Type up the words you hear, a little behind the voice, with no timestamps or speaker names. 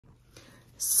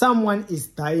someone is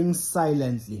dying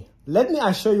silently. Let me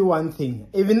assure you one thing.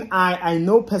 Even I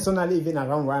know personally, even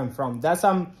around where I'm from, there's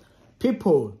some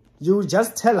people, you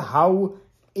just tell how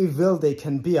evil they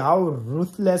can be, how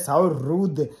ruthless, how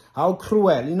rude, how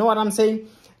cruel. You know what I'm saying?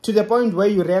 To the point where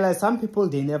you realize some people,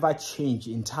 they never change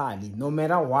entirely, no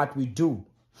matter what we do.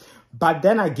 But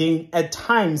then again, at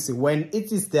times when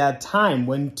it is their time,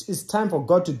 when it's time for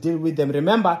God to deal with them,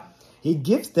 remember, he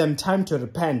gives them time to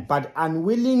repent, but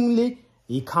unwillingly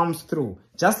he comes through.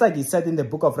 Just like he said in the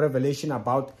book of Revelation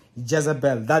about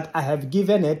Jezebel, that I have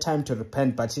given her time to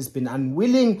repent, but she's been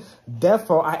unwilling,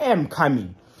 therefore I am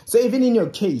coming. So even in your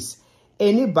case,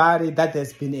 anybody that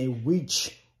has been a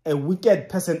witch, a wicked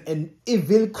person, an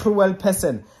evil, cruel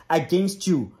person against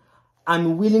you,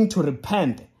 unwilling to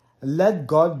repent, let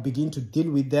God begin to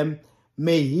deal with them.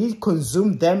 May he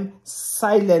consume them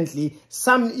silently.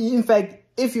 In fact,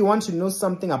 if you want to know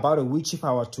something about a witch, if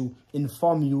I were to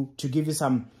inform you, to give you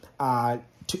some,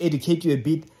 to educate you a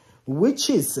bit,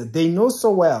 witches, they know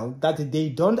so well that they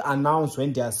don't announce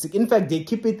when they are sick. In fact, they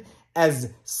keep it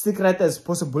as secret as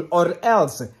possible, or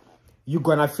else you're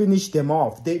gonna finish them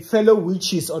off. The fellow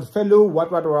witches or fellow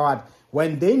what,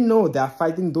 when they know they are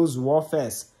fighting those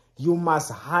warfares, you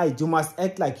must hide, you must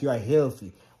act like you are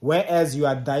healthy, whereas you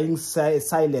are dying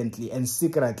silently and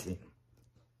secretly,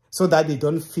 so that they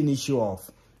don't finish you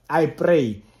off. I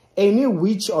pray any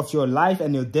witch of your life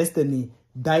and your destiny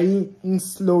dying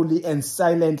slowly and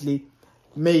silently,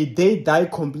 may they die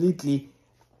completely,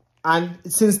 and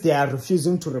since they are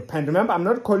refusing to repent. Remember, I'm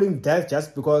not calling death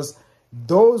just because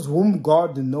those whom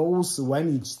God knows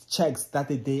when he checks that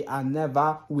they are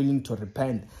never willing to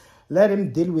repent. Let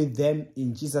him deal with them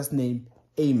in Jesus' name.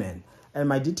 Amen. And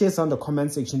my details on the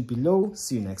comment section below.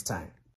 See you next time.